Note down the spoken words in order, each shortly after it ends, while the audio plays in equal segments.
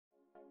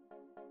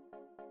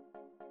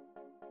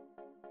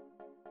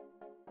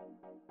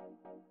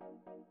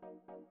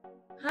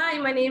Hi,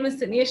 my name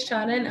is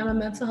Estrada, and I'm a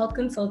mental health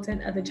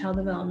consultant at the Child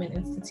Development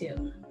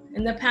Institute.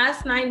 In the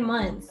past 9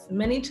 months,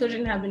 many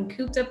children have been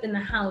cooped up in the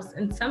house,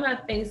 and some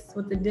have faced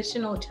with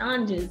additional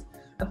challenges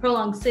of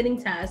prolonged sitting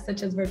tasks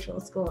such as virtual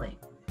schooling.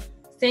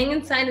 Staying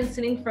inside and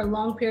sitting for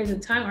long periods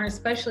of time are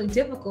especially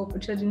difficult for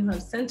children who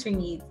have sensory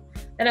needs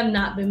that have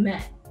not been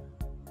met.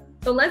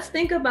 So let's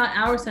think about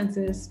our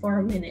senses for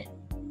a minute.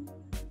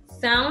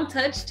 Sound,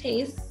 touch,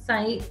 taste,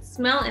 sight,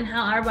 smell, and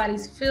how our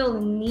bodies feel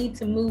and need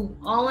to move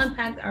all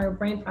impact our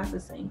brain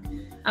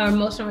processing, our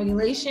emotional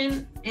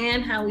regulation,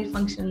 and how we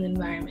function in the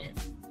environment.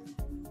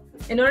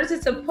 In order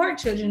to support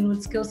children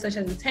with skills such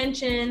as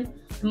attention,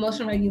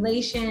 emotional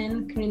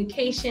regulation,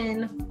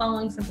 communication,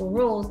 following simple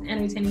rules,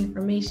 and retaining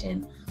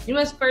information, we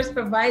must first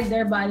provide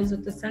their bodies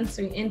with the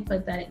sensory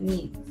input that it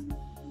needs.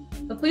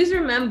 But please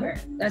remember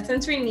that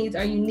sensory needs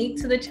are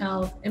unique to the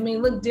child and may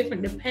look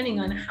different depending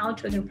on how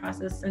children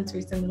process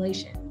sensory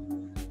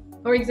stimulation.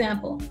 For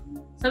example,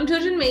 some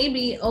children may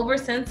be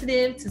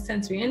oversensitive to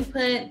sensory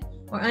input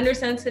or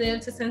undersensitive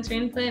to sensory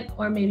input,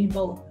 or maybe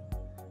both.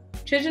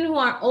 Children who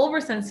are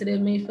oversensitive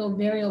may feel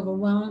very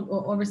overwhelmed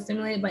or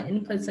overstimulated by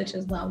inputs such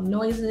as loud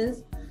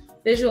noises,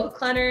 visual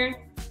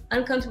clutter,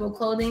 uncomfortable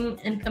clothing,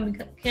 and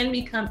can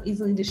become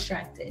easily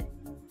distracted.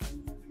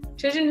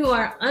 Children who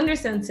are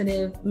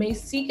undersensitive may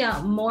seek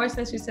out more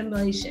sensory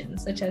stimulation,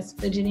 such as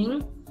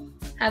fidgeting,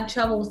 have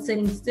trouble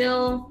sitting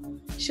still,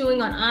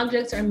 chewing on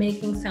objects, or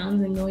making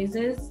sounds and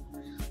noises.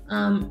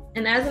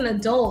 And as an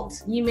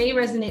adult, you may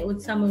resonate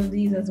with some of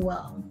these as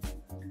well.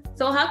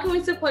 So how can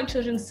we support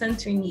children's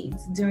sensory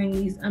needs during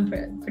these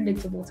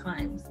unpredictable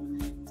times?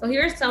 So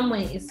here are some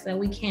ways that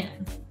we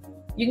can.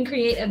 You can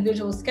create a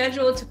visual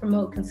schedule to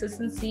promote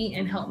consistency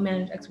and help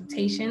manage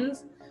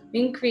expectations.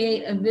 We can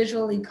create a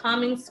visually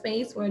calming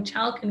space where a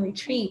child can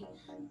retreat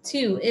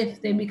to if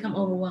they become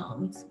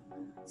overwhelmed.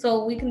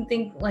 So we can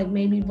think like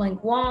maybe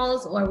blank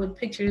walls or with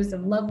pictures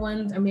of loved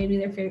ones or maybe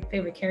their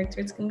favorite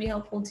characters can be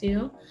helpful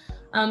too.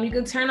 You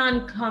could turn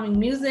on calming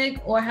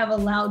music or have a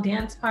loud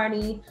dance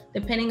party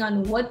depending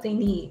on what they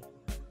need.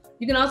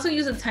 You can also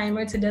use a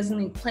timer to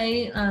designate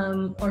play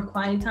or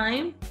quiet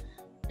time.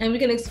 And we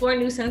can explore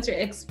new sensory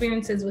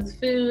experiences with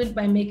food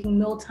by making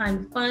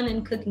mealtime fun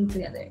and cooking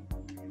together.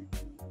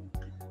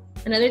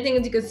 Another thing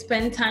is you could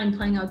spend time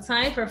playing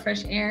outside for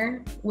fresh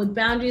air with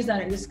boundaries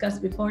that are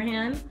discussed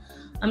beforehand.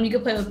 You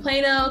could play with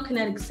Play-Doh,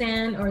 kinetic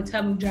sand, or a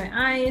tub of dry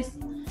ice.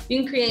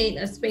 You can create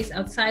a space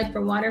outside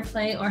for water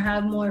play or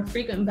have more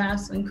frequent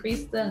baths to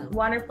increase the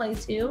water play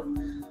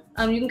too.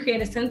 You can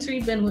create a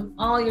sensory bin with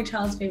all your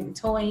child's favorite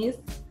toys.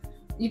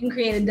 You can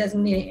create a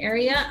designated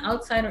area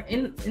outside or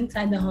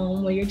inside the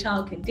home where your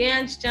child can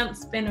dance, jump,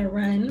 spin, or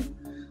run.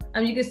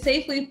 You can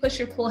safely push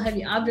or pull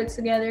heavy objects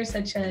together,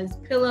 such as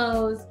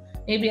pillows,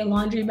 maybe a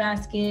laundry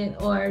basket,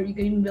 or you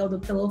could even build a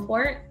pillow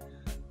fort.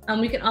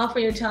 We can offer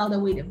your child a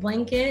weighted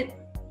blanket,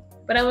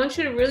 but I want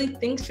you to really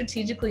think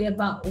strategically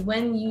about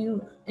when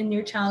you and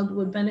your child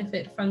would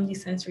benefit from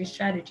these sensory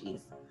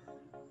strategies.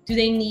 Do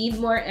they need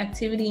more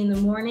activity in the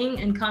morning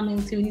and calming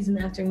activities in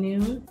the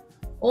afternoon?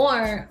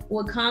 Or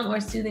will calm or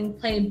soothing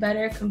play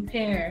better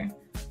compare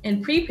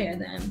and prepare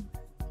them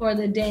for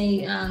the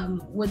day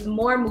with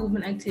more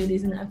movement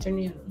activities in the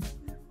afternoon?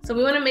 So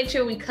we want to make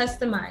sure we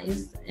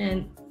customize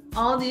and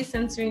all these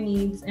sensory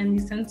needs and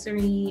these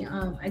sensory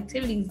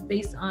activities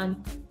based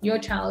on your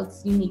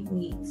child's unique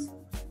needs.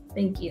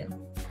 Thank you.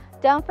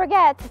 Don't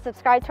forget to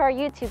subscribe to our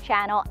YouTube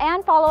channel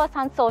and follow us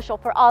on social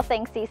for all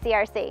things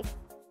CCRC.